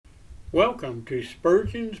Welcome to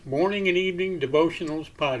Spurgeon's Morning and Evening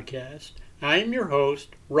Devotionals podcast. I am your host,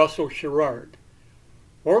 Russell Sherrard.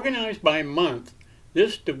 Organized by month,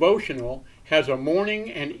 this devotional has a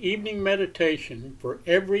morning and evening meditation for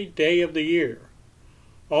every day of the year.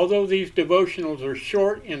 Although these devotionals are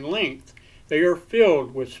short in length, they are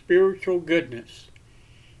filled with spiritual goodness.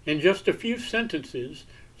 In just a few sentences,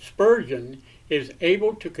 Spurgeon is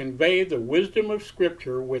able to convey the wisdom of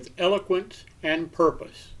Scripture with eloquence and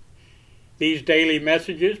purpose. These daily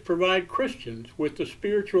messages provide Christians with the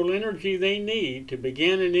spiritual energy they need to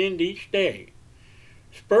begin and end each day.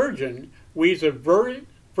 Spurgeon weaves a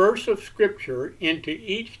verse of Scripture into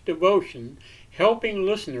each devotion, helping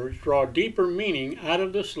listeners draw deeper meaning out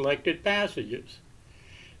of the selected passages.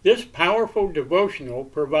 This powerful devotional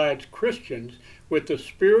provides Christians with the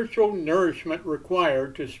spiritual nourishment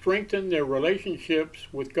required to strengthen their relationships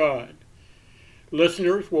with God.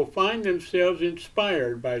 Listeners will find themselves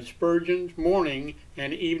inspired by Spurgeon's morning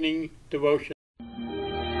and evening devotion.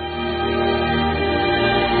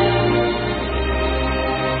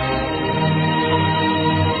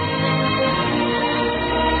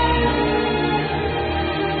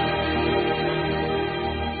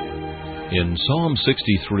 In Psalm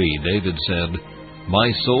 63, David said,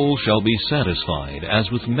 "My soul shall be satisfied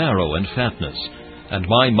as with marrow and fatness, and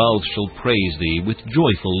my mouth shall praise thee with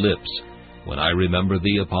joyful lips, when I remember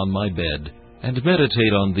thee upon my bed, and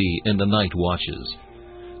meditate on thee in the night watches."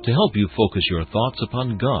 To help you focus your thoughts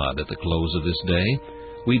upon God at the close of this day,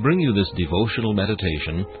 we bring you this devotional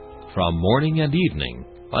meditation from Morning and Evening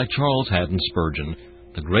by Charles Haddon Spurgeon,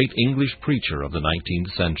 the great English preacher of the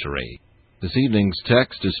 19th century. This evening's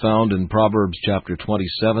text is found in Proverbs chapter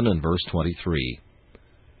 27 and verse 23.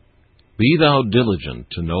 "Be thou diligent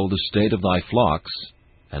to know the state of thy flocks,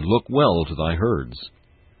 and look well to thy herds."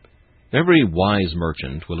 Every wise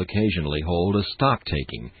merchant will occasionally hold a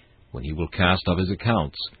stock-taking, when he will cast up his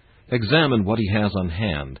accounts, examine what he has on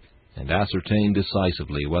hand, and ascertain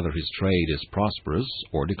decisively whether his trade is prosperous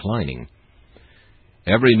or declining.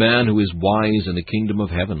 Every man who is wise in the kingdom of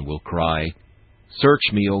heaven will cry,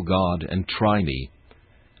 "Search me, O God, and try me."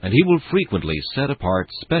 And he will frequently set apart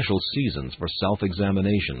special seasons for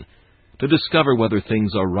self-examination, to discover whether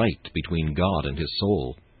things are right between God and his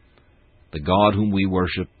soul. The God whom we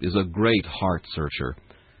worship is a great heart-searcher,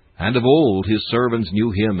 and of old his servants knew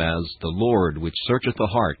him as the Lord which searcheth the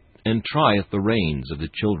heart, and trieth the reins of the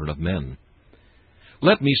children of men.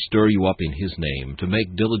 Let me stir you up in his name to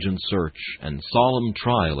make diligent search and solemn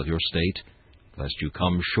trial of your state, lest you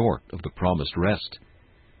come short of the promised rest.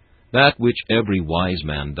 That which every wise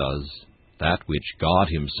man does, that which God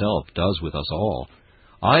himself does with us all,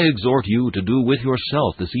 I exhort you to do with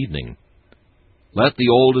yourself this evening. Let the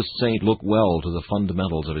oldest saint look well to the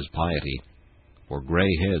fundamentals of his piety, for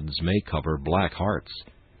gray heads may cover black hearts.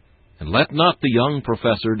 And let not the young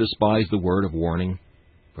professor despise the word of warning,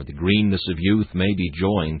 for the greenness of youth may be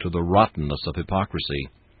joined to the rottenness of hypocrisy.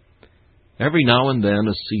 Every now and then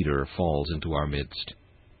a cedar falls into our midst.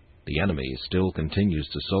 The enemy still continues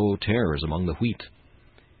to sow tares among the wheat.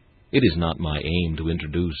 It is not my aim to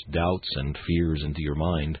introduce doubts and fears into your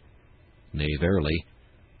mind. Nay, verily,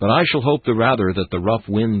 but I shall hope the rather that the rough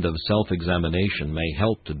wind of self-examination may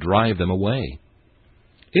help to drive them away.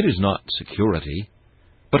 It is not security,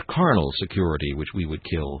 but carnal security which we would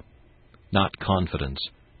kill. Not confidence,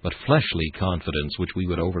 but fleshly confidence which we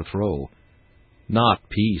would overthrow. Not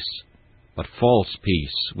peace, but false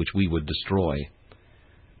peace which we would destroy.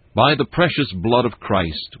 By the precious blood of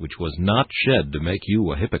Christ, which was not shed to make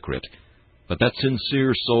you a hypocrite, but that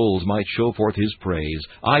sincere souls might show forth his praise,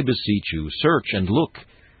 I beseech you, search and look,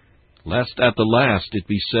 lest at the last it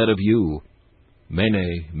be said of you,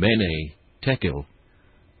 Mene, Mene, Tekel,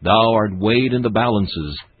 thou art weighed in the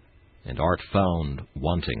balances, and art found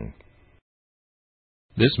wanting.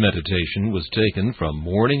 This meditation was taken from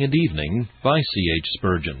Morning and Evening by C.H.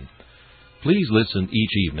 Spurgeon. Please listen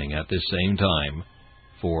each evening at this same time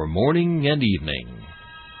for Morning and Evening.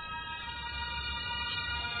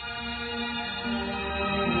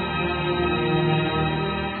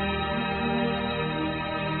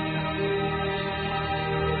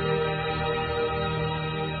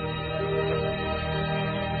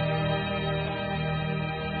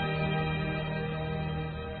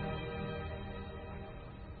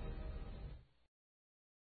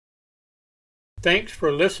 Thanks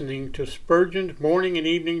for listening to Spurgeon's Morning and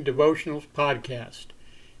Evening Devotionals podcast.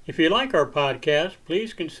 If you like our podcast,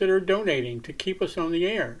 please consider donating to keep us on the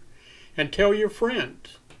air, and tell your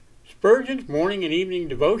friends. Spurgeon's Morning and Evening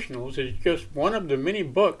Devotionals is just one of the many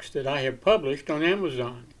books that I have published on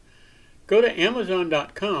Amazon. Go to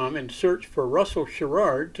Amazon.com and search for Russell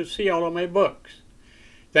Sherrard to see all of my books.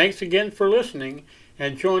 Thanks again for listening,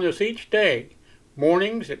 and join us each day,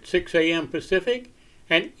 mornings at 6 a.m. Pacific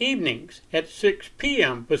and evenings at 6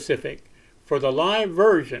 p.m. Pacific for the live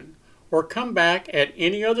version, or come back at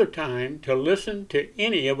any other time to listen to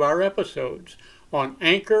any of our episodes on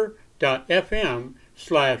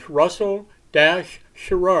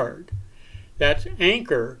anchor.fm/Russell-Sherrard. That's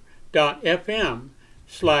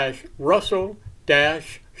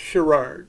anchor.fm/Russell-Sherrard.